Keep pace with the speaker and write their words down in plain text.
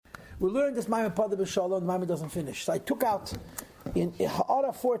We learned this Maimon Pada Bishalom, the Maimon doesn't finish. So I took out, in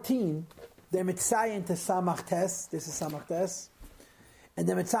Ha'ara 14, they're mitzayin to Samach Tes, this is Samach Tes, and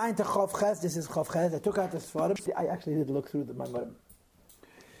they're mitzayin to Chav Ches, this is Chav Ches. I took out the Sfarim. I actually did look through the Maimon.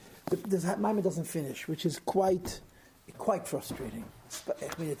 This Maimon doesn't finish, which is quite frustrating.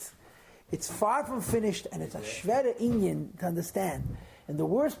 I mean, it's far from finished, and it's a shvere inyan to understand. And the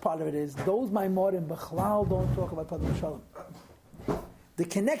worst part of it is, those Maimorim Bechlal don't talk about Pada B'Shalom. The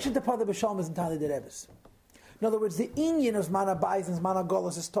connection to Pada B'Shalom is entirely the Rebbe's. In other words, the inyan of Zman HaBayis and Zman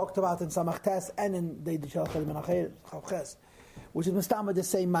HaGolus is talked about in Samach Tes and in the Chav Ches, which is Mustama the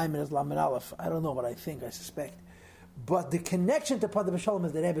same Maimon as Lamed Aleph. I don't know, but I suspect. But the connection to Pada B'Shalom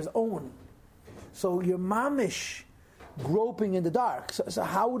is the Rebbe's own. So you're mamish groping in the dark. So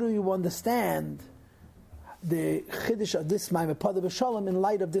how do you understand the Chiddush of this Maimon Pada B'Shalom in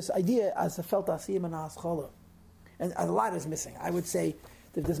light of this idea as a felt asiyim and aschala? And a lot is missing. I would say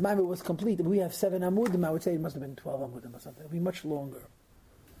that if this Maimon was complete, if we have 7 Amudim, I would say it must have been 12 Amudim or something. It would be much longer.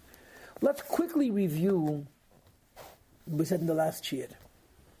 Let's quickly review what we said in the last Shir.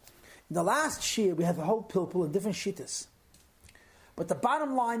 In the last Shir, we have a whole pilpul and different shittas. But the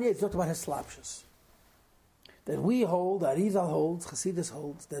bottom line is, talk about his slapshas. That we hold, Arizal holds, Chassidus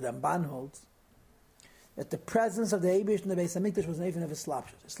holds, that Ramban holds, that the presence of the Eibush in the Beis HaMikdash was even of his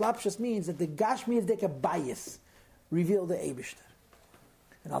slapshas. Slapshas means that the Gashmi is deka bias revealed the Eibush.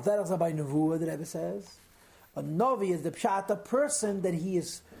 And Al Derech by Nevuah, the Rebbe says, a Novi is the Pshat, person that he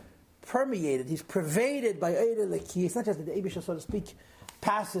is permeated, he's pervaded by Eire Leki. It's not just that the Eibush, so to speak,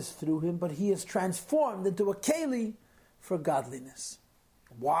 passes through him, but he is transformed into a Keli for godliness.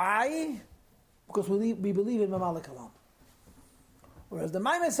 Why? Because we believe in Mamalik Kalam. Whereas the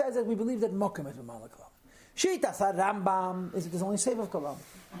Maimon says that we believe that Mokim is Mamalik Kalam. Shitas Rambam is that there's only Seif of Kalam.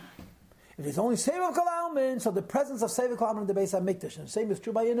 If there's only Seif of Kalam, so the presence of Seif of Kalam in the Beis HaMikdash, and the same is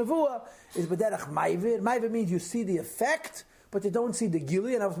true by Yenevuah, is B'derech Maivir. Maivir means you see the effect, but you don't see the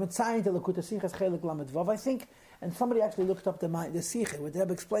Gili. And I was mitzayin to Lekut HaSichas Chelik Lamed Vav, I think, and somebody actually looked up the Siche, where the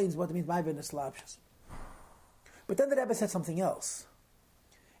Rebbe explains what it means Maivir in the Slapshas. But then the Rebbe said something else,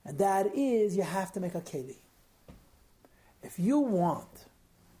 and that is you have to make a Keli. If you want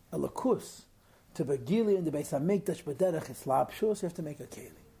a Lakus to be Gili in the Beis HaMikdash B'derech Slapshus, you have to make a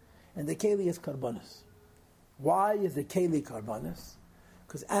Keli. And the Keli is Karbanis. Why is the Keli Karbanis?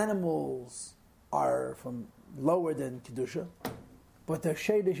 Because animals are from lower than Kedusha, but their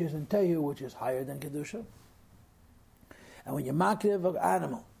Shadish is in Tehu, which is higher than Kedusha. And when you're makriv of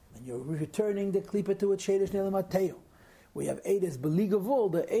animal, and you're returning the Klipa to its Shadish Nelimat Tehu, we have Eides Beligavul,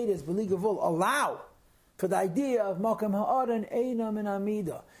 the Eides Beligavul allow for the idea of Makam Ha'aran Eina Min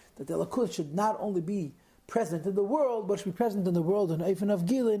Amida, that the Lakus should not only be present in the world, but should be present in the world in Eifen of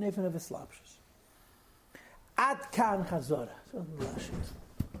Gila and Eifen of Islapshus. Ad Kan Chazorah.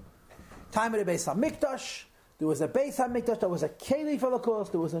 Time of the Beis HaMikdash, there was a Beis HaMikdash, there was a Keli for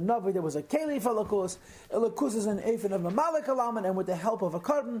Lakus, there was a Navi, there was a Keli for Lakus. A Lakus is an Eifen of Mamalik Alaman, and with the help of a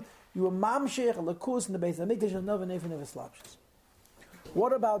Karban, you were Mamshech, a Lakus in the Beis HaMikdash, and Navi, and Eifen of Islapshus.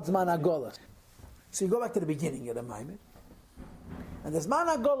 What about Zman HaGolah? So you go back to the beginning of the Maimon. And the Zman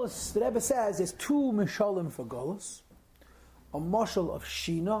HaGolus, the Rebbe says, there's 2 Mishalim for Golus. A mashal of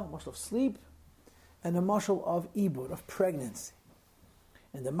Shina, a mashal of sleep, and a mashal of Ibur, of pregnancy.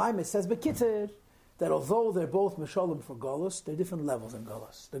 And the Maimon says, Bekitzer, that although they're both Mishalim for Golus, they're different levels in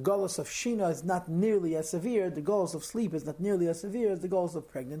Golus. The Golus of Shina is not nearly as severe, the Golus of sleep is not nearly as severe as the Golus of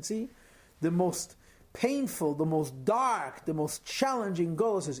pregnancy. The most painful, the most dark, the most challenging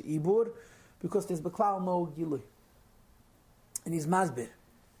Golus is Ibur, because there's Beklal no Gilui. And he's masbir.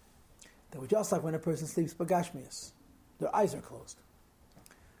 That was just like when a person sleeps bagashmias. Their eyes are closed.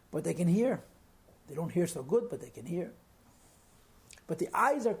 But they can hear. They don't hear so good, but they can hear. But the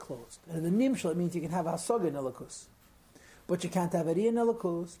eyes are closed. And in the nimshal, it means you can have hasaga in Elikus. But you can't have Ari in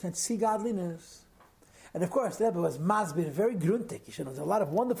Elikus. You can't see godliness. And of course, the Rebbe was masbir, very gruntig. There's a lot of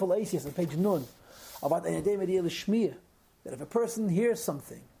wonderful asias on page Nun about Einadei Mediyah L'Shmiya. That if a person hears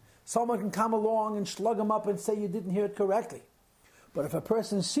something, someone can come along and slug him up and say you didn't hear it correctly. But if a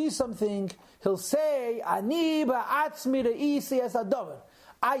person sees something, he'll say, Ani ba'atzmi re'isi es adavar.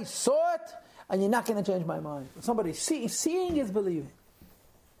 I saw it, and you're not going to change my mind. Somebody seeing is believing.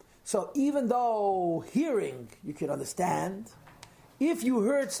 So even though hearing you can understand, if you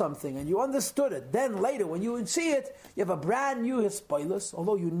heard something and you understood it, then later when you see it, you have a brand new hispoilus,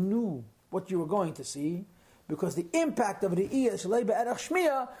 although you knew what you were going to see, because the impact of the iyah shalei be'erach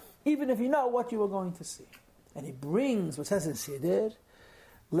shmiya, even if you know what you were going to see. And he brings what says in Siddur,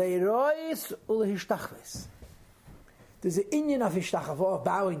 Leirois ulhishtachves. There's an inyan of hishtachavo, of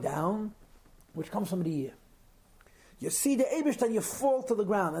bowing down, which comes from the ear. You see the Eibishter and you fall to the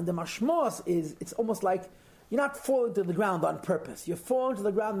ground. And the mashmos is, it's almost like you're not falling to the ground on purpose. You're falling to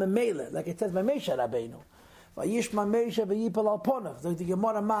the ground memele, like it says by Moshe Rabbeinu. Vayishma Moshe v'yipal al ponav. The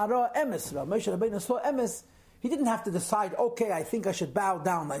Gemara Ma'ara emes. Moshe Rabbeinu saw emes. He didn't have to decide, okay, I think I should bow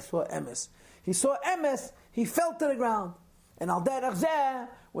down. I saw emes. He saw emes. He fell to the ground. And al derech zeh,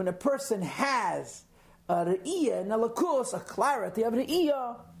 when a person has a re'iyah, and a clarity of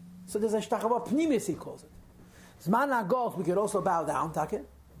re'iyah, so there's a shtachava pnimis, he calls it. Zman ha'gol, we could also bow down, take,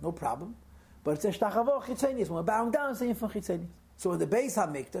 no problem. But it's a shtachava chitzenis. When we're bowing down, saying from chitzenis. So in the Beis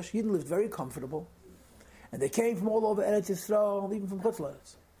HaMikdash, Yidden lived very comfortable. And they came from all over Eretz Yisrael, even from Chutz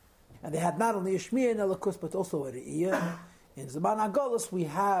La'aretz. And they had not only a shmiyah and a lakus, but also a re'iyah. In Zman ha'golus, we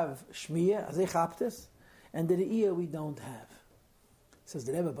have shmiyah, azei chaptis, and the re'iyah we don't have. Says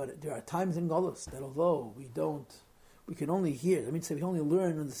the Rebbe, but there are times in Golus that although we can only hear, that means that we only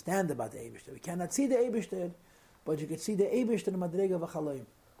learn and understand about the Eibishter. We cannot see the Eibishter, but you can see the Eibishter in Madrega v'chaloim.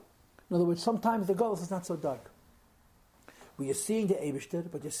 In other words, sometimes the Golus is not so dark. Where you're seeing the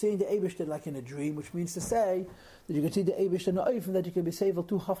Eibishter, but you're seeing the Eibishter like in a dream, which means to say that you can see the Eibishter in the Oif, and that you can be saved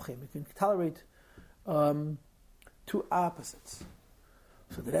to Havchem. You can tolerate two opposites.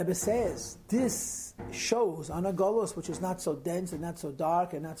 So the Rebbe says, this shows on a Golus, which is not so dense and not so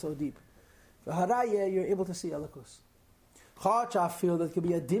dark and not so deep. For Haraya, you're able to see Elikus. Chacha feel that it could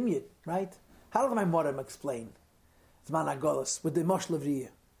be a dimyit, right? How does my Morim explain? It's man Golus, with the Moshel of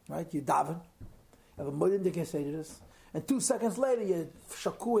Riyah, right? You daven, you have a Moidendik Esedis, and 2 seconds later you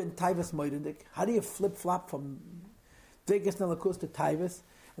shaku in Taivas Moidendik. How do you flip-flop from Dvegas Nelakus to Taivas?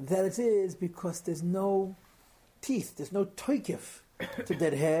 And that it is because there's no teeth, there's no toikif to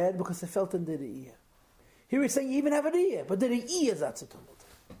their head because they felt in the re'iyah. Here he's saying you even have a re'iyah, but the re'iyah is atzatumut.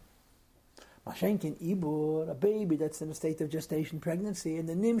 Mashenkin ibur, a baby that's in a state of gestation, pregnancy, and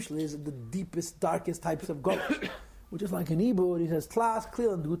the nimshli is the deepest, darkest types of golosh, which is like an ibur. He says tlas,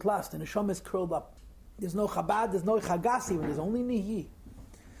 clear and good last, and the shom is curled up. There's no chabad, there's no chagasi, there's only nihi.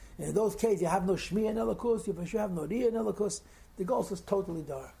 And in those cases, you have no shmi and elakus, you for sure have no re'iyah and elakus. The golosh is totally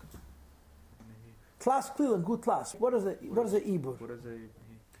dark. Tlas klil and good tlas. What is the ibur? What is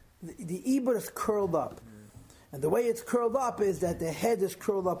The ibur is curled up. And the way it's curled up is that the head is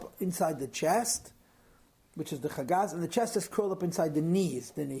curled up inside the chest, which is the chagaz, and the chest is curled up inside the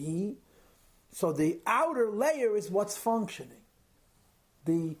knees, the nihi. So the outer layer is what's functioning.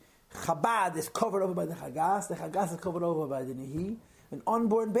 The chabad is covered over by the chagaz is covered over by the nihi. An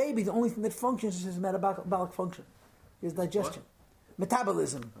unborn baby, the only thing that functions is his metabolic function, his digestion,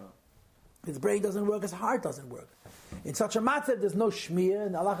 metabolism. Oh. His brain doesn't work, his heart doesn't work. In such a matter, there's no shmiyah,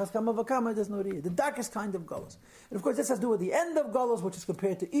 and Allah has come overcome, there's no riyah. The darkest kind of Golos. And of course, this has to do with the end of Golos, which is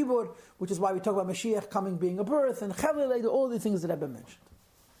compared to Ibur, which is why we talk about Mashiach coming being a birth, and Chavlei, all the things that Rebbe mentioned.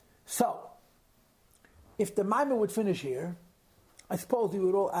 So, if the Maimon would finish here, I suppose we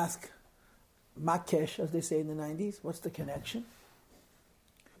would all ask, Makesh, as they say in the 90s, what's the connection?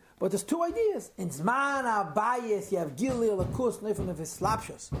 But there's two ideas. In Zman HaBayis, you have Gilil, Lakus, Neifon of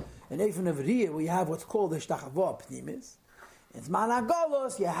Slapshus, and Neifon of Riyah, where you have what's called the Shtachavo Pnimis. In Zman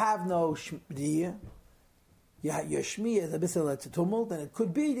HaGolos, you have no Riyah. Your Shmiyah is a bit like a tumult, and it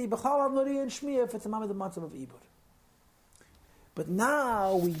could be the Bechal have no Riyah and Shmiyah if it's a Mamad of Matzav of Ibur. But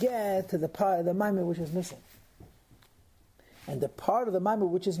now we get to the part of the Maimon which is missing. And the part of the Maimon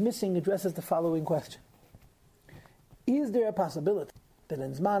which is missing addresses the following question. Is there a possibility that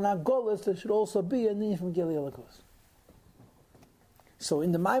in Zman HaGolus there should also be a need from Gilei Elikus? So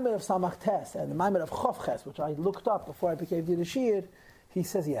in the Maimon of Samach Tes and the Maimon of Chof Ches, which I looked up before I became the Shir, he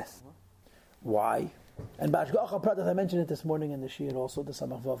says yes. Why? And Bashgacha Pradat, I mentioned it this morning in the Shir also, the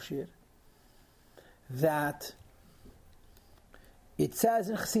Samach Vav Shir, that it says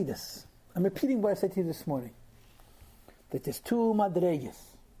in Chassidus, I'm repeating what I said to you this morning, that there's two Madregas.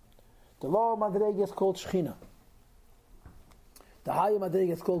 The lower Madrega is called Shechina. The higher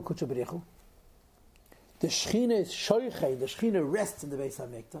Madrega is called Kutsha B'richu. The Shechina is Shoichei. The Shechina rests in the Beis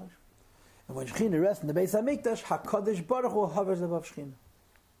HaMikdash. And when Shechina rests in the Beis HaMikdash, HaKadosh Baruch Hu hovers above Shechina.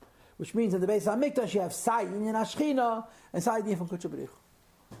 Which means in the Beis HaMikdash you have Sayin in HaShechina and Sayin from Kutsha B'richu.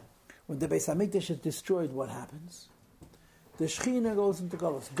 When the Beis HaMikdash is destroyed, what happens? The Shechina goes into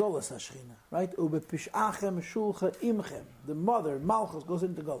Golus HaShechina. Right? Ubepishachem Shulcha Imchem. The mother, Malchus, goes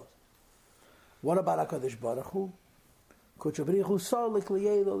into Golus. What about HaKadosh Baruch Hu?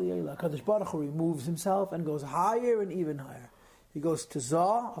 HaKadosh Baruch Hu removes himself and goes higher and even higher. He goes to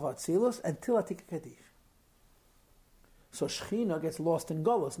Zah of Atzilus until Atika Kaddish. So Shechina gets lost in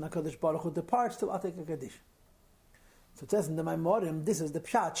Golus, and HaKadosh Baruch Hu departs till Atika Kaddish. So it says in the Maimorim, this is the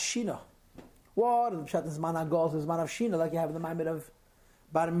Pshat Shina. What? The Pshat is Zman HaGolus, is Zman of Shina, like you have in the Maimon of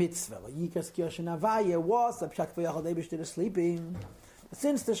bar mitzvah. Yikas Kiyoshin Avaya was a pshat v'yachal Eibishter is sleeping.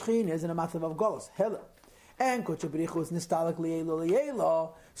 Since the Shechina is in a matter of Golos, Hela. And Kochabrichu is nistalik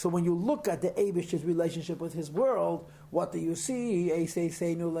li'elo. So when you look at the Eibishter's relationship with his world, what do you see? Which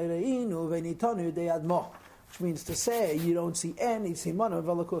means to say, you don't see any simon of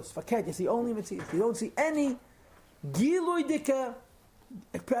velakus. Faket, you see only mitzvah. You don't see any gilui dika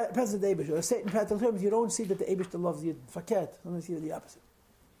present Eibishter. Or say in practical terms, you don't see that the Eibishter loves you. Faket, only see the opposite.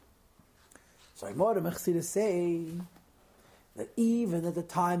 So I'm more to say that even at the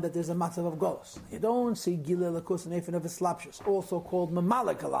time that there's a matzav of golos, you don't see gilui lakus and efen of slapshus, also called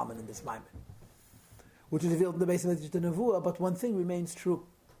mamalik alaman in this moment, which is revealed in the base of the Nevuah. But one thing remains true: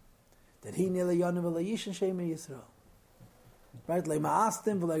 that he nila yonim v'layishin shemi Yisrael, right?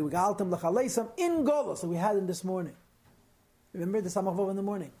 Le'ma'astim v'le'galtim l'chaleisam in golos that we had in this morning. Remember the Samach Vov in the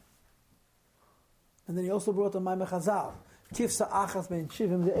morning, and then he also brought a Maimeh Chazal, kifsa achas ben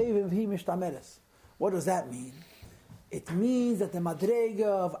shivim de'evim v'hi mishtameres. What does that mean? It means that the Madrega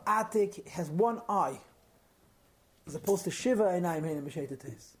of Atik has one eye, as opposed to Shiva einayim henim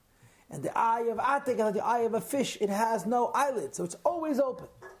b'sheitates. And the eye of Atik is like the eye of a fish; it has no eyelid, so it's always open.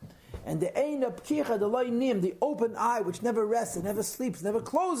 And the Ein Pkicha, the Loi Nim, the open eye which never rests and never sleeps, never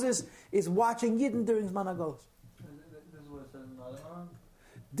closes, is watching Yidden during Zman HaGolus.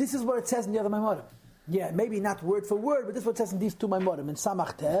 This is what it says in the other Maimorim. Yeah, maybe not word for word, but this is what it says in these two Maimorim in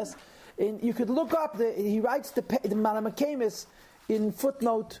Samach Tes. And you could look up, he writes the Manamakemis in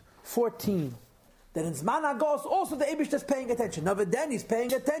footnote 14, that in Zman HaGolus also the Eibush is paying attention. Now, then he's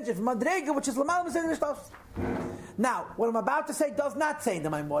paying attention from Madrega, which is Lamal Meseder Shtos. Now, what I'm about to say does not say in the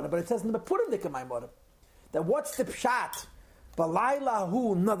Maimorim, but it says in the Purim Dika Maimorim, that what's the pshat? Balayla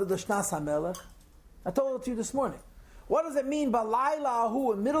hu nada d'shnas hamelech. I told it to you this morning. What does it mean, Balayla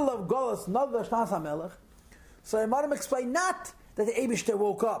hu, in middle of Golus, nada d'shnas hamelech? So the Maimorim explain not that the Eibush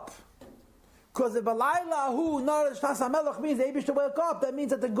woke up. Because the Balayla hu nada d'shnas hamelech means the Eibush woke up. That means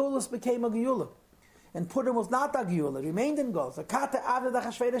that the Golus became a Geulah. And Purim was not a Geulah, it remained in Golus. Akata avda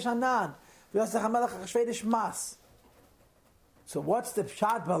d'chashvedish anan, v'yosech hamelech d'chashvedish mas. So what's the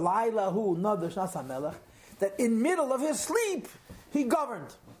pshat balayla hu nada d'shnas hamelech? That in middle of his sleep, he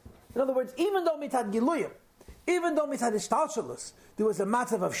governed. In other words, even though mitzad Giluyim, even though mitzad Ishtalshalus, there was a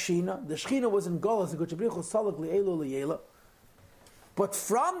matzav of Shina, the Shechina was in Golus, the Guchabrichu Salak li'elu li'ela. But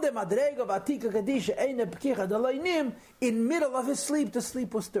from the Madreg of Atika Kadisha, Eine Pkicha Delaynim, in middle of his sleep, the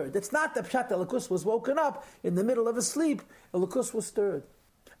sleep was stirred. It's not the pshat Elikus was woken up, in the middle of his sleep, Elikus was stirred.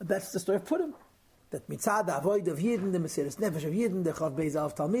 And that's the story of Purim. That mitzad avoid of Yidden, the Mesiris Nefesh of Yidden, the Chav Beis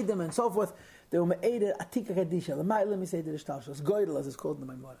of Talmidim, and so forth, they were me'eder Atika Kadisha, L'mayla Miseder Ishtalshos, Goydel, as it's called in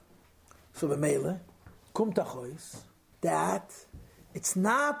the Maimorah. So b'meile, kum tachois, that it's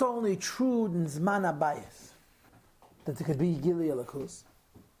not only true in Zman HaBayis, that there could be Gili Elikus.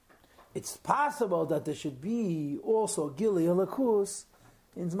 It's possible that there should be also Gili Elikus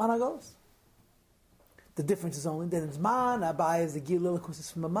in Zman HaGolus. The difference is only that in Zman HaBayis, the Gili Elikus is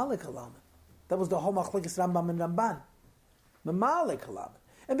from Mamalik Alaman. That was the whole machlekes Rambam and Ramban. Mamalik Alaman.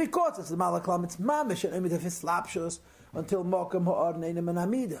 And because it's the Mamalik Alaman, it's Mamish and Emid of his slapshus until Mokam Ha'or Neinim and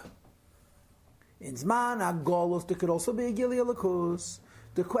Hamida. In Zman HaGolus, there could also be a Gili Elikus.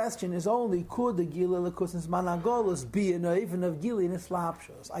 The question is only, could the Gili Elikus in Zman HaGolus be an even of Gili in his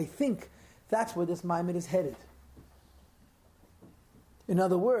slapshus? I think that's where this Maimon is headed. In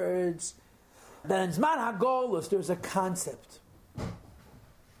other words, that in Zman HaGolus there's a concept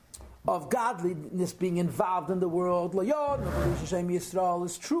of godliness being involved in the world. Yisrael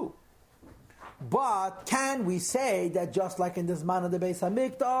is true. But can we say that just like in the Zman of the Beis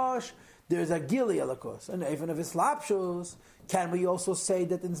HaMikdash, there's a Gili Elikus, and even of his slapshus, can we also say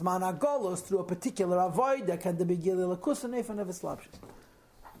that in Zman HaGolus, through a particular avodah, can there be Gili Elikus and even of his slapshus?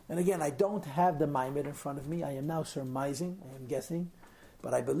 And again, I don't have the Maimed in front of me. I am now surmising, I am guessing,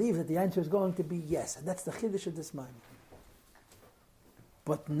 but I believe that the answer is going to be yes, and that's the chiddush of this Maimed.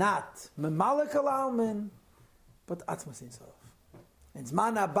 But not Memalik Alaumin, but Atzmas Insof. And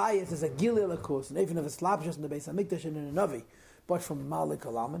Zman HaBayis is a Gili Elikus, and even of his slapshus in the Beis HaMikdash and in a Navi, but from Malik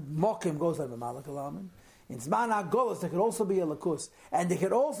Alaman. Mokim goes like Malik Alaman. In Zman HaGolus, there could also be a Lakus. And there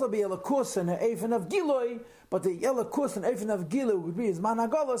could also be a Lakus and an Eifin of Giloi, but the Lakus and Eifin of Giloi would be in Zman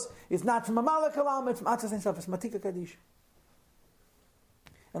HaGolus is not from Malik Alaman, it's from Atzas Ein Sof, it's Matika Kaddish.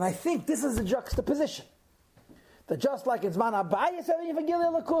 And I think this is a juxtaposition. That just like in Zman HaBayis, having a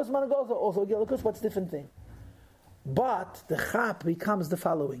Giloi Lakus, Zman HaGolus also a Giloi Lakus, but it's a different thing. But the Chap becomes the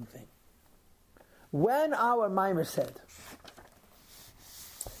following thing. When our Maimer said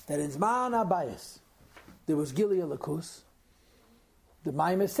that in Zman HaBayis there was Gili Elikus, the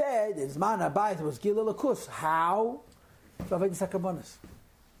Maimer said in Zman HaBayis there was Gili Elikus. How?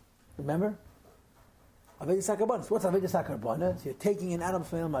 Remember? Avodas HaKarbonos. What's Avodas HaKarbonos? You're taking an animal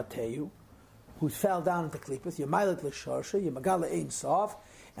from El Mateyu, who's fell down into Klippas, you're Mailet L'Sharsha, you're Magala Ein Sof,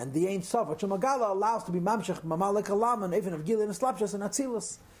 and the Ein Sof, which Magala allows to be Mamshech, Mamalik Alaman, even of Gilin and Slapshas and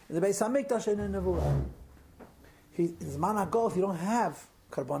Atzilus, in the Beis HaMikdash and in Nevuah. His man HaGol, if you don't have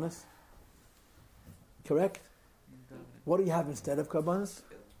Karbonos, correct? What do you have instead of Karbonos?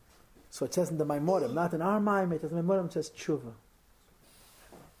 So it says in the Maimorim, not in our Maimon, it says in the Maimorim, it says Tshuva.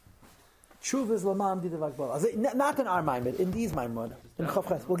 Tshuva is Lamam Didav Akbala. Not in our Maimon, in these Maimorim. In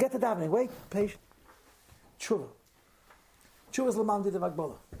Chavches. We'll get to davening. Wait, patient. Tshuva. Tshuva is Lamam Didav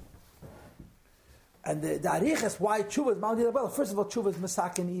Akbala. And the Arichas, why Tshuva is Lamam Didav Akbala? First of all, Tshuva is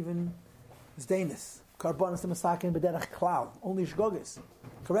Masakin even Zdanis. Karban is the Masakin B'derech Klal. Only Shgogis.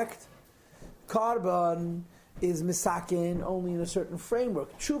 Correct? Karban is Masakin only in a certain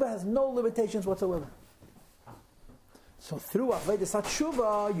framework. Tshuva has no limitations whatsoever. So through Avodas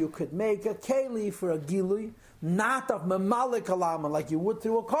HaTshuva, you could make a keli for a gilui, not of Mamalik Alama, like you would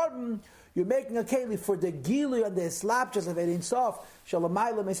through a carbon. You're making a keli for the gilui and the slapjas of Ein Sof,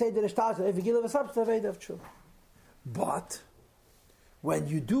 Shalamayla, Mesei Dereshtas, if you gilui v'slapjas of Ein Tshuva. But when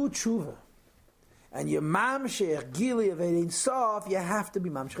you do Tshuva, and you're mamshech gilui of Ein Sof, you have to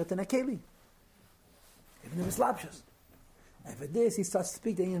be mamshech in a keli. Even if it's slapjas. And for this, he starts to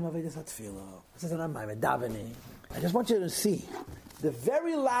speak the Inyan of Avodas HaTfilah. This is an Maimon, davening. I just want you to see the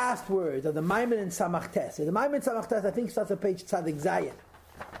very last words of the Maimon in Samach Tes. The Maimon in Samach Tes, I think, starts on page Tzadik Zayin.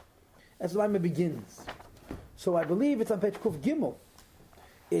 That's the Maimon begins. So I believe it's on page Kuf Gimel.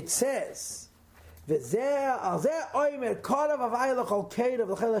 It says, "V'zeh al zeh oimer korav avayla chol keirav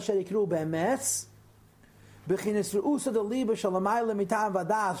l'chel asher yikru be'emes b'chinas re'usa d'liba shal amayla mitam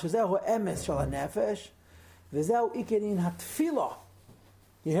vadas shezehu emes shal hanefesh v'zehu ikerin hatfilah."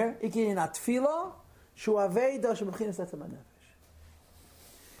 You hear? Ikerin hatfilah shu aveda shu b'chinas etzem hanefesh.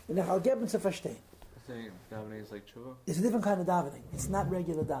 And I'll get them to verstehen. Saying davening is like tshuva? It's a different kind of davening. It's not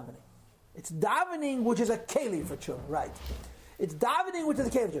regular davening. It's davening which is a keli for tshuva, right? It's davening which is a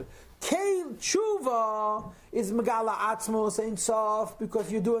keli for tshuva. Tshuva is megala atzmos ein sof because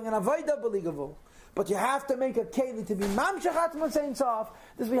you're doing an avodah b'ligavo. But you have to make a keli to be mamshech atzmos ein sof.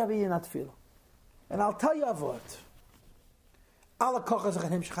 This we have in atfilah. And I'll tell you a word. Alla kochas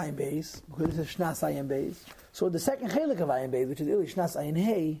achem shchayim beis because this is shnas ayin beis. So the second chelik of ayin beis, which is ili shnas ayin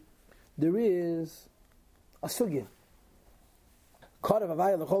hey, there is a sugya. Korav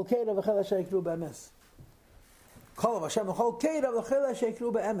avayil l'chol keirav l'chel asher yikru be'emes. Korav Hashem l'chol keirav l'chel asher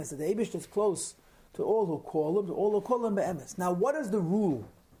yikru be'emes. The Eibush is close to all who call him, to all who call him be'emes. Now, what is the rule?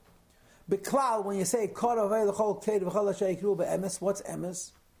 Beklal, when you say Korav avayil l'chol keirav l'chel asher yikru be'emes, what's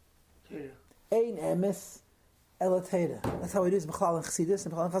emes? Ein emes elateda. That's how it is beklal and chassidus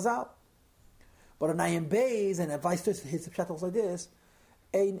and beklal and chazal. But in ayin beis and vice versa, his pshat like this.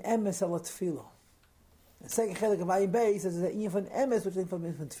 Ein emes elatfilah. The second chelik of ayin beis is that even emes, which is from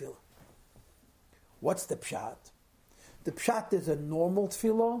tefillah. What's the pshat? The pshat is a normal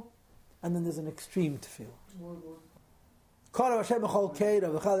tefillah, and then there's an extreme tefillah. Korav Hashem echol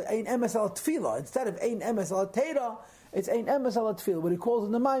keirav ein emes al tefillah. Instead of ein emes al teira, it's ein emes al tefillah. What he calls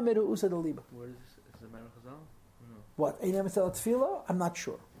in the Maimer usad aliba. Where is this? Is it Maimer Chazal? No. What ein emes al tefillah? I'm not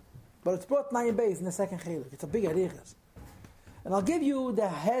sure, but it's brought in ayin beis in the second chelik. It's a big arichas. And I'll give you the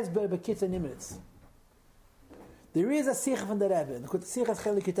hezber b'kitzur minutes. There is a sikh from the Rebbe. The sikh is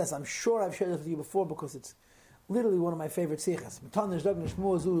chelik yites. I'm sure I've shared it with you before because it's literally one of my favorite sikhs. Matanish dogna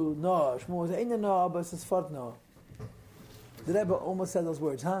shmuazu no, shmuazu ain't no, but it's fort no. The Rebbe almost said those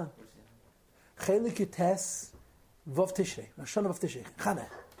words, huh? Chelik yites vav tishrei, Rosh Hashanah vav tishrei, Chaneh.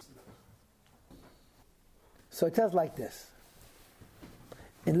 So it says like this.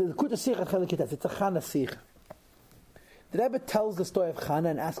 In the Likutei Sikh chelik yites, it's a Chaneh sikh. The Rebbe tells the story of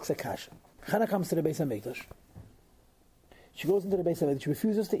Chana and asks a kasha. Chana comes to the Beis HaMikdash. She goes into the Beis HaMikdash. She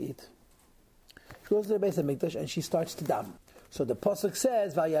refuses to eat. She goes to the Beis HaMikdash and she starts to daven. So the pasuk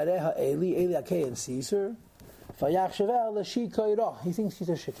says, "Vayareha Eli Akayin sees her. Vayachshaveh l'shi koirah." He thinks she's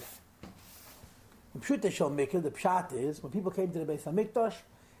a shikah. The pshat is when people came to the Beis HaMikdash,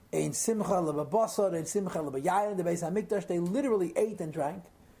 ein simcha lebabasar, ein simcha lebayayin. The Beis HaMikdash, they literally ate and drank.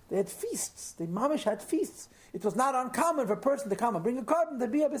 They had feasts. The mamish had feasts. It was not uncommon for a person to come and bring a carbon to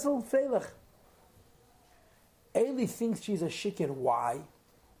be a bissel freilach. Eli thinks she's a shikir. Why?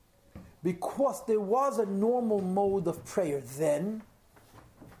 Because there was a normal mode of prayer then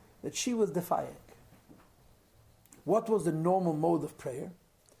that she was defying. What was the normal mode of prayer?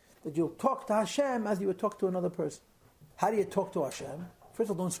 That you'll talk to Hashem as you would talk to another person. How do you talk to Hashem? First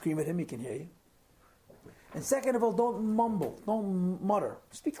of all, don't scream at him, he can hear you. And second of all, don't mumble, don't mutter.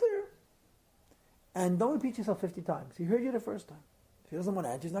 Speak clear. And don't repeat yourself 50 times. He heard you the first time. She doesn't want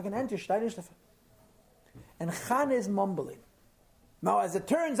to enter. She's not going to enter. And Chana is mumbling. Now, as it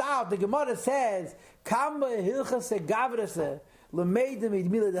turns out, the Gemara says, we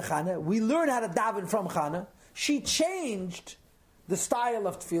learn how to daven from Chana. She changed the style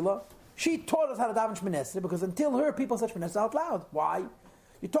of tefillah. She taught us how to daven Shmoneh Esrei, because until her, people said Shmoneh Esrei out loud. Why?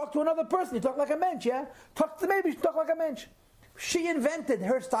 You talk to another person, you talk like a mensch, yeah? Talk to the baby, you talk like a mensch. She invented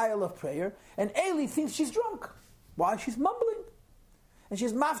her style of prayer, and Eli thinks she's drunk. Why? She's mumbling. And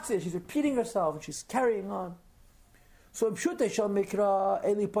she's maftzir, she's repeating herself, and she's carrying on. So in Pshutei Shel Mikra,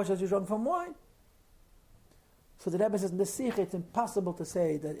 Eli Pasha is drunk from wine. So the Rebbe says in the Sikh, it's impossible to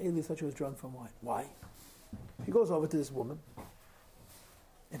say that Eli thought she was drunk from wine. Why? He goes over to this woman.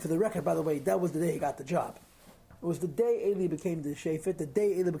 And for the record, by the way, that was the day he got the job. It was the day Eli became the Shefet, the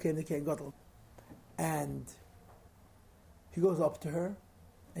day Eli became the King Gadol. And he goes up to her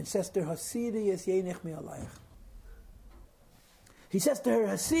and says to her, Hasiri es yenech mi alayich. He says to her,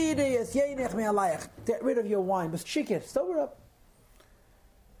 Hasiri es yenech mi alayich. Get rid of your wine, but shikir, sober up.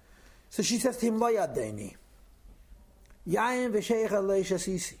 So she says to him, Lo yadeni. Yain v'sheicha lo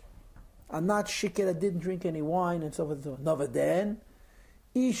shasisi. I'm not shikir, I didn't drink any wine, and so forth and so on. Novaden.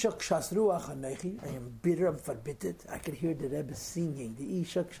 Isha kshas ruach hanechi. I am bitter, I'm forbidden. I can hear the Rebbe singing. The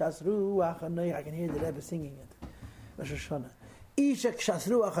Isha kshas ruach hanechi. I can hear the Rebbe singing it. Rosh Hashanah. Isha kshas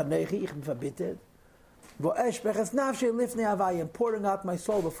ruach hanechi. Ich bin forbidden. Vo'esh beches nafshe lifnei havai. I'm pouring out my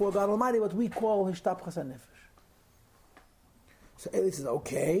soul before God Almighty, what we call hishtapchas hanefesh. So Eli says,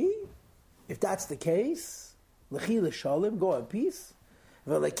 okay, if that's the case, lechi l'shalom, go in peace.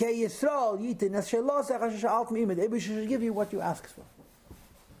 V'lekei Yisrael yitin es shelosech asher sha'alt mi'imid. Maybe she should give you what you ask for.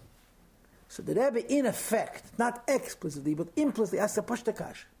 So the Rebbe, in effect, not explicitly, but implicitly, asks a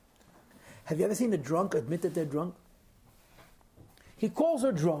pashtakash. Have you ever seen a drunk admit that they're drunk? He calls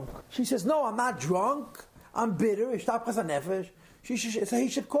her drunk. She says, no, I'm not drunk. I'm bitter. So he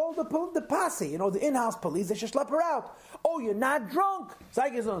should call the posse, the in-house police. They should schlep her out. Oh, you're not drunk. Sei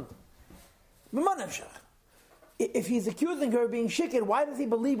gesund. If he's accusing her of being shikir, why does he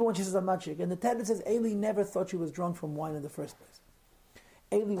believe her when she says, I'm not shikir? And the Talmud says, Eli never thought she was drunk from wine in the first place.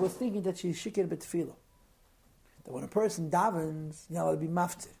 Eli was thinking that she's shikir b'tefillah. That when a person davens, you're not allowed to be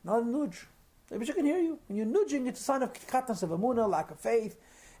maftir, not a nudge. Maybe she can hear you. When you're nudging, it's a sign of katnas of amunah, lack of faith.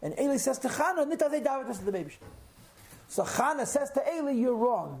 And Eli says to Chana, nita they daven to the baby. So Chana says to Eli, you're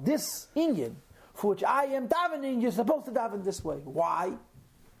wrong. This Indian, for which I am davening, you're supposed to daven this way. Why?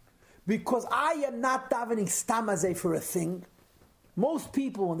 Because I am not davening stamazeh for a thing. Most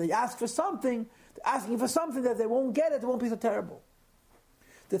people, when they ask for something, they're asking for something that they won't get it won't be so terrible.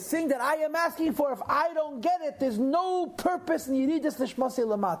 The thing that I am asking for, if I don't get it, there's no purpose in Yeridus Nishmasi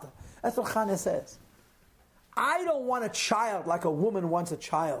Lamata. That's what Chana says. I don't want a child like a woman wants a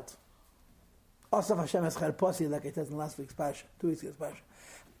child. Asaf Hashem Eschar Posi, like it says in last week's Pasha, 2 weeks ago's Pasha.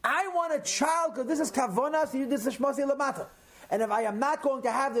 I want a child because this is Kavonas Yeridus Nishmasi Lamata. And if I am not going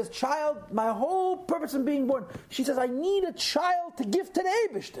to have this child, my whole purpose in being born, she says, I need a child to give to the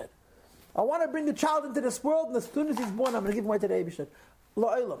Eibishter. I want to bring the child into this world, and as soon as he's born, I'm going to give him away to the Eibishter.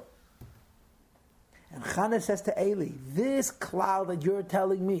 La'olam. And Chana says to Eli, this cloud that you're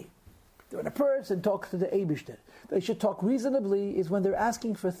telling me, that when a person talks to the Eibishter, they should talk reasonably, is when they're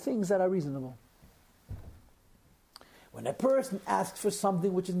asking for things that are reasonable. When a person asks for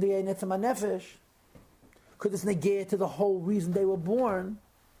something which is the Netzam HaNefesh, could it's negate to the whole reason they were born.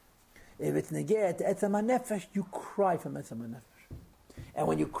 If it's negate to Etzam HaNefesh, you cry from Etzam HaNefesh. And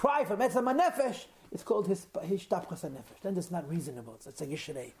when you cry from Etzam HaNefesh, it's called Hishtapchas HaNefesh. Then it's not reasonable. It's a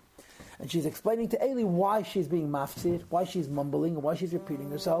Yishrei. And she's explaining to Eli why she's being mafsir, why she's mumbling, and why she's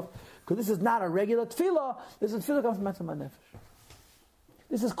repeating herself. Because this is not a regular tefillah. This is tefillah comes from Etzam HaNefesh.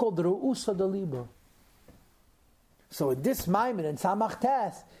 This is called the Ru'usa Daliba. So in this Maimon in Samach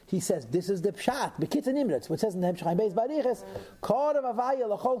Tes, he says this is the pshat. Bekitz and Imretz, which says in the Hemshchaim Beis Bariches, Korav Avaya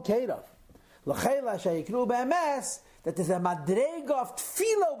L'chol Keirav, L'chela Sheikru Be'emes, that there's a madrega of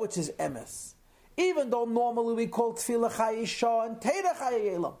tefillah which is emes. Even though normally we call tefillah Chayisha and Teira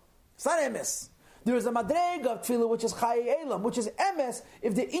Chayelam. It's not emes. There is a madrega of tefillah which is Chayelam, which is emes.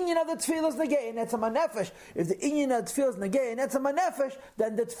 If the inyan of the tefillah is negay and Etzam HaNefesh, if the inyan of the tefillah is negay and Etzam HaNefesh,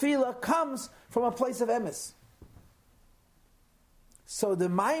 then the tefillah comes from a place of emes. So the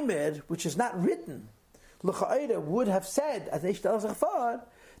Maimed, which is not written, L'cha'ira would have said, as Eishtal Zachfar,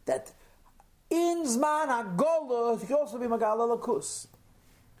 that in Zman HaGolos, you can also be Magala Lakus.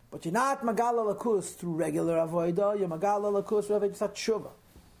 But you're not Magala Lakus through regular Avodah, you're Magala Lakus through Avodah Tshuva.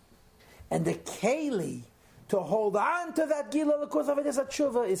 And the Keli, to hold on to that Gila Lakus Avodah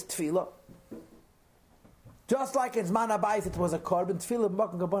Tshuva is Tefillah. Just like in Zman HaBayis it was a korban, tefillah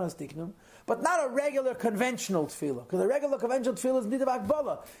b'makom kabbanas tiknum, but not a regular conventional tefillah, because a regular conventional tefillah is nid of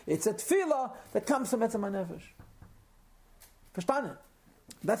akbala. It's a tefillah that comes from etzem hanefesh. Verstanden?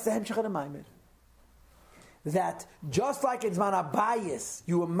 That's the hemshech of the maimed. That just like in Zman HaBayis,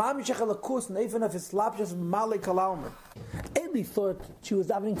 you were mamshech alakus and even if it's lapshas malei kalalman. Eli thought she was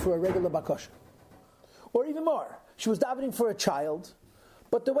davening for a regular bakasha, or even more, she was davening for a child.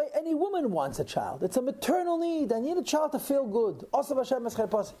 But the way any woman wants a child, it's a maternal need. I need a child to feel good.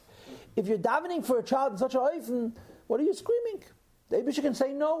 If you're davening for a child in such a oifen, what are you screaming? The Eibusher can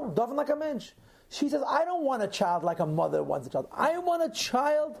say no, daven like a mensch. She says, I don't want a child like a mother wants a child. I want a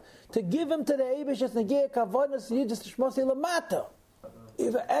child to give him to the Eibusher,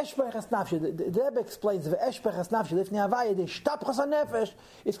 if eshbech has nafshi, the Rebbe explains, if eshbech has nafshi, lifnei havaya, the shtapchas nefesh,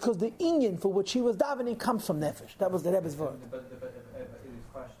 is because the inyan for which he was davening comes from nefesh. That was the Rebbe's word.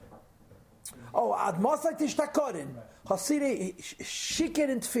 Oh, admosai tishtakorin, hasiri shikir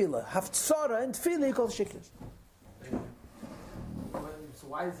in tefillah, haftzara in tefillah, you call shikir. So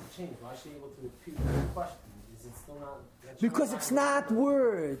why does it change? Why is she able to repeat the question? Is it still not? Because it's not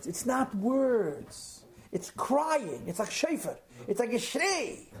words. It's not words. It's crying. It's like shefer. It's like a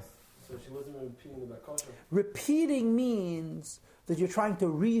shrei. So she wasn't repeating the bakasha. Repeating means that you're trying to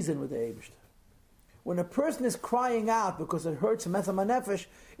reason with the Eibusher. When a person is crying out because it hurts him, nefesh,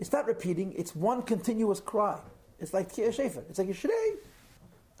 it's not repeating. It's one continuous cry. It's like a shefer. It's like a shrei.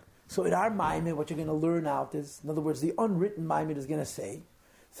 So in our Maimed, what you're going to learn out is, in other words, the unwritten Maimed is going to say,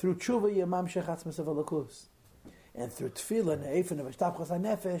 through tshuva yemam shechatz mesav alakus, and through tefillah ne'efen of shtapchas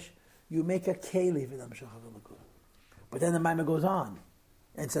hanefesh, you make a keli v'dam shechatz alakus. But then the Maimed goes on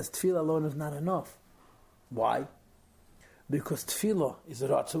and says tefillah alone is not enough. Why? Because tefillah is a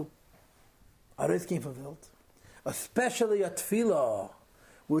ratzu. Aris came fulfilled. Especially a tefillah,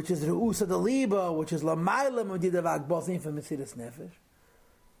 which is re'usa deliba, which is lamayla mudidav akbazim for mesiras nefesh.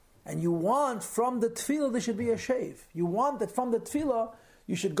 And you want from the tefillah there should be a shave. You want that from the tefillah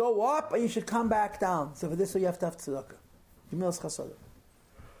you should go up and you should come back down. So for this you have to have tzedakah. Gemilas chasadim.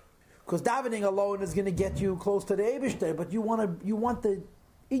 Because davening alone is going to get you close to the Eibusher, but you want the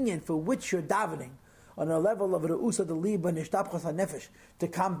inyan for which you're davening on a level of re'usa deliba and ishtapchas hanefesh to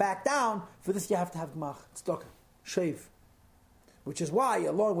come back down. For this you have to have gmach, tzedakah, shave. Which is why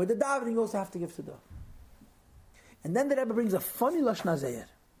along with the davening you also have to give tzedakah. And then the Rebbe brings a funny lashon hazeh.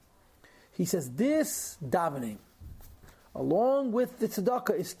 He says this davening, along with the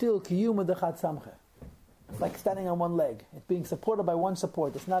tzedakah, is still kiyuma dechad samche. It's like standing on one leg. It's being supported by one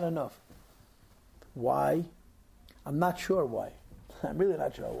support. It's not enough. Why? I'm not sure why. I'm really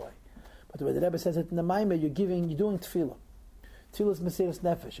not sure why. But the way the Rebbe says it in the Maimed, you're doing tefillah. Tefillah is mesiras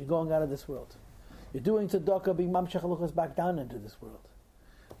nefesh. You're going out of this world. You're doing tzedakah, being mamshech haluchos back down into this world.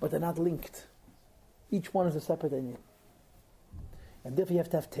 But they're not linked. Each one is a separate inyan. And therefore you have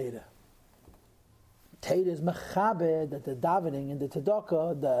to have teira. Teira is mechaber that the davening and the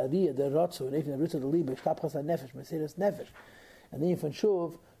tzedakah, the ariyah, the rotzu, and even the rotzu, the liba, shtapchas nefesh, mesiras nefesh, and the infant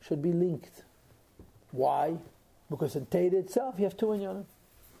shuv should be linked. Why? Because in teira itself you have two inyanim.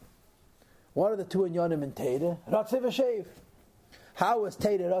 What are the two inyanim in teira? Rotzu v'shev. How is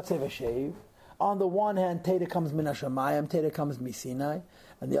teira rotzu v'shev? On the one hand, teira comes min hashamayim, teira comes misinai.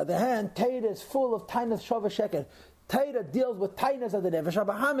 On the other hand, teira is full of tainus shava sheker. Teira deals with tainus of the nefesh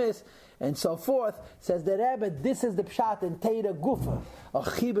habahamis and so forth. Says the Rebbe, this is the pshat in teira gufa, a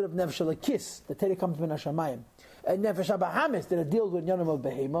chibur of nefesh halakis. The teira comes min hashamayim, and nefesh habahamis that it deals with yonim of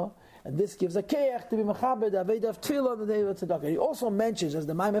behema, and this gives a keach to be mechaber the aveda of tefillah on the day of tzedakah. He also mentions, as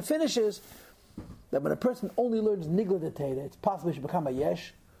the Maimah finishes, that when a person only learns nigla the teira, it's possible he should become a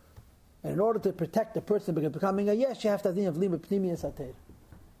yesh. And in order to protect the person from becoming a yesh, you have to have the of lima pnimius atayr.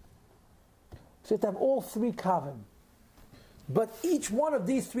 So you have to have all three kavim. But each one of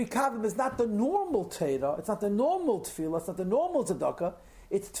these three kavim is not the normal teira, it's not the normal tefillah, it's not the normal tzedakah,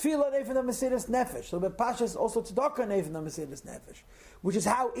 it's tefillah neifin of mesiras nefesh. So the pasha is also tzedakah neifin of mesiras nefesh. Which is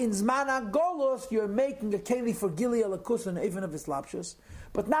how in Zman HaGolos you're making a keli for Gili Alakus and even of Islapshus,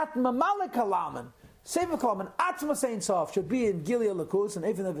 but not Mamalik Halaman. Sefer Kalaman, Atzmas Ein Sof should be in Gili Alakus and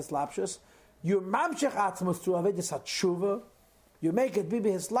even of Islapshus. You mamshech Atzmas through Avedis HaTshuva. You make it be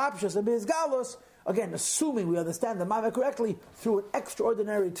Islapshus and be Galos. Again, assuming we understand the Ma'ameh correctly, through an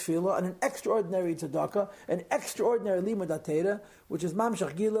extraordinary tefillah and an extraordinary tzedakah, an extraordinary limud atera, which is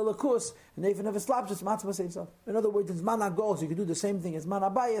mamshach gil elakus, and even if it's slapshus matzvah says so. In other words, in Zman HaGolos, you can do the same thing as Zman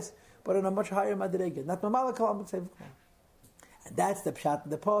HaBayis, but in a much higher madrega. Not mamala kalam, but seif kalam. And that's the pshat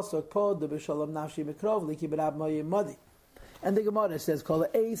in the pasuk. Pod the Bishalom nafshi mikrov liki berab moyim modi. And the Gemara says, "Kol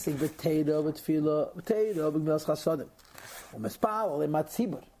eisig v'teira v'tefillah v'teira v'gmilas chasodim u'mespal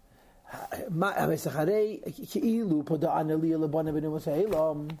le'matzibur."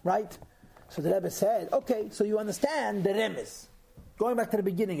 Right? So the Rebbe said, okay, so you understand the remes. Going back to the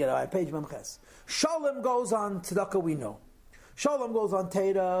beginning of page Memches. Shalom goes on tzedakah, we know. Shalom goes on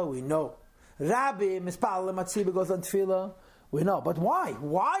Teda, we know. Rabbi, Mispal, Matziba goes on Tefillah, we know. But why?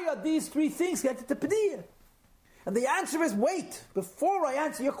 Why are these three things connected to Padiyah? And the answer is, wait, before I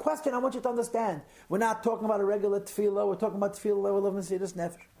answer your question, I want you to understand. We're not talking about a regular Tefillah, we're talking about Tefillah level of Mesiras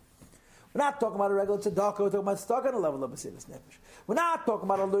Nefesh. We're not talking about a regular tzedakah, we're talking about tzedakah on a level of Mesiras Nefesh. We're not talking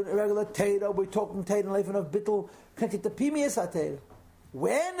about a regular Teda, we're talking Teda and level of Bittul connected to Pimius HaTeda.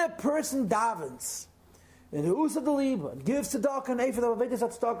 When a person davens in the Usa Deliba and gives tzedakah and Eifed of Avedis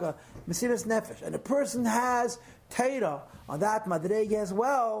HaTzedakah, Mesiras Nefesh, and a person has Teda on that Madrege as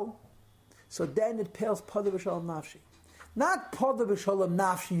well, so then it pales Pada B'Shalom Nafshi. Not Pada B'Shalom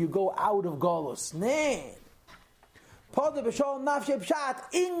Nafshi, you go out of Golus. Nay. Pada B'Shalom Nafshi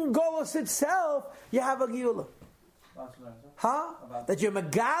Pshat, in Golus itself, you have a Geulah. That you're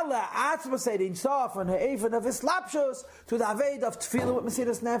Megala, Atzma Seidin Sof, and Ha'efen of Islapshus, to the Aved of Tefillah with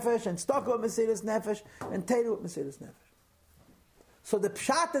Mesiras Nefesh, and Stokah with Mesiras Nefesh, and Teda with Mesiras Nefesh. So the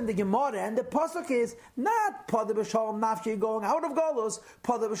Pshat and the Gemara and the Pasuk is not Pada B'Shalom Nafshi going out of Golus,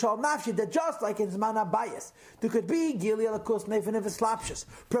 Pada B'Shalom Nafshi, that just like in Zman HaBayis, there could be Gili Alakus Nefen of Islapshus,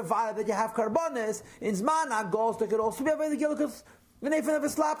 provided that you have Karbonis, in Zman HaGolus, there could also be a Gili Alakus Nefen of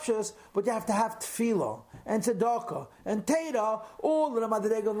Islapshus, but you have to have Tefillah, and Tzedakah, and Teda, all of the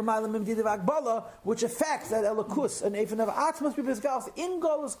Madrega of the Malam Imdidiv Akbala, which affects that Elakus, and Nefen of Atz must be Bizgaus, in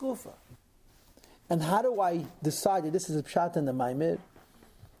Golus Gufa. And how do I decide that this is a pshat in the Maimir?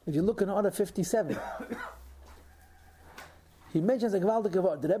 If you look in Order 57, he mentions a Gvaldik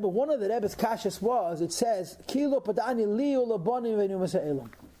Avot. The Rebbe, one of the Rebbe's kashas was, it says, Kilo padani li ulaboni v'enu masa'elam.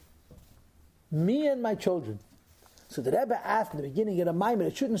 Me and my children. So the Rebbe asked in the beginning of the Maimir,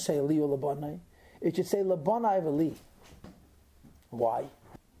 it shouldn't say li ulaboni, it should say labonai v'li. Why?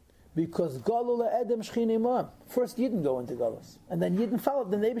 Because Galula Edem Shchinimah. First Yidden go into Galus, and then Yidden follow,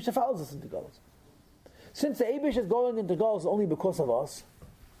 then the Eibusha follows us into Galus. Since the Eibush is going into Galus only because of us,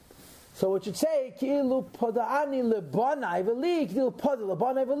 so it should say Ki'ilu Poda'ani Lebanai V'li, Ki'ilu Poda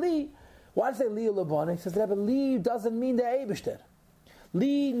Lebanai V'li. Why does it say Li Lebanai? It says that Li doesn't mean the Eibushter.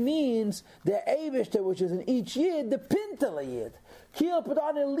 Li means the Eibushter, which is in each Yid, the Pintel Yid. Ki'ilu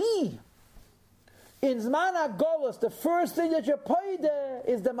Poda'ani Li. In Zman HaGolus, the first thing that you're paid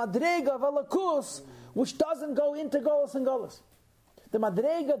is the Madrega of Alakus, which doesn't go into Golus and Golus. The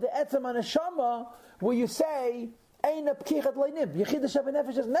Madrega, the Etzem HaNeshama, where you say, Eina P'kichat Leinim, Yechidah Sheba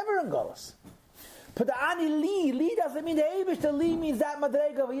Nefesh is never in Golus. But the Ani Li doesn't mean the Eibush, the Li means that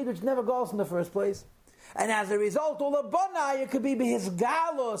Madrega of a Yid which never goes in the first place. And as a result, all the Bonai, it could be his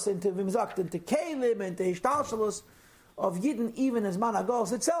Galos, into Vimzakt, into Kalim, into Hishtalshalos, of Yidden, even as Man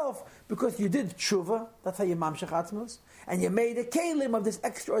HaGolus itself, because you did tshuva, that's how you mamshech atzmos, and you made a kelim of this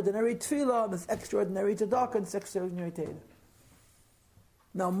extraordinary tefillah, this extraordinary tzedakah, and this extraordinary teda.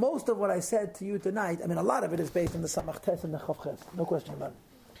 Now, most of what I said to you tonight, I mean, a lot of it is based on the Samach Tes and the Chav Ches, no question about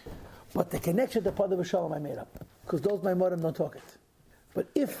it. But the connection to Pada B'Shalom I made up, because those Maimorim don't talk it. But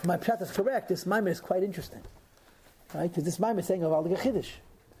if my pshat is correct, this Maimon is quite interesting, right? Because this Maimon is saying of Al Chiddush,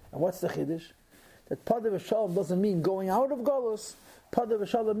 and what's the Chiddush? That Pada B'Shalom doesn't mean going out of Golus. Pada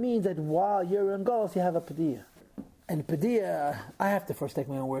B'Shalom means that while you're in Golus, you have a Padiyah. And Padiyah, I have to first take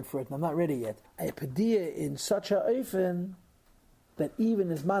my own word for it, and I'm not ready yet. A Padiyah in such a Eifen, that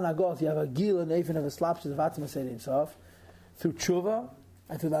even as Man HaGolus, you have a Gil and Eifen of a Slapshus of Atzma Seidin Sof, through Tshuva,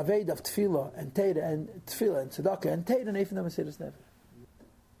 and through the Aved of Tefillah, and Teda, and Tefillah, and Tzedakah, and Teda, and Eifen of Mesiras Nefesh.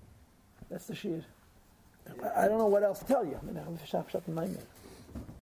 That's the Shir. I don't know what else to tell you. I mean, I have a shot in my mind.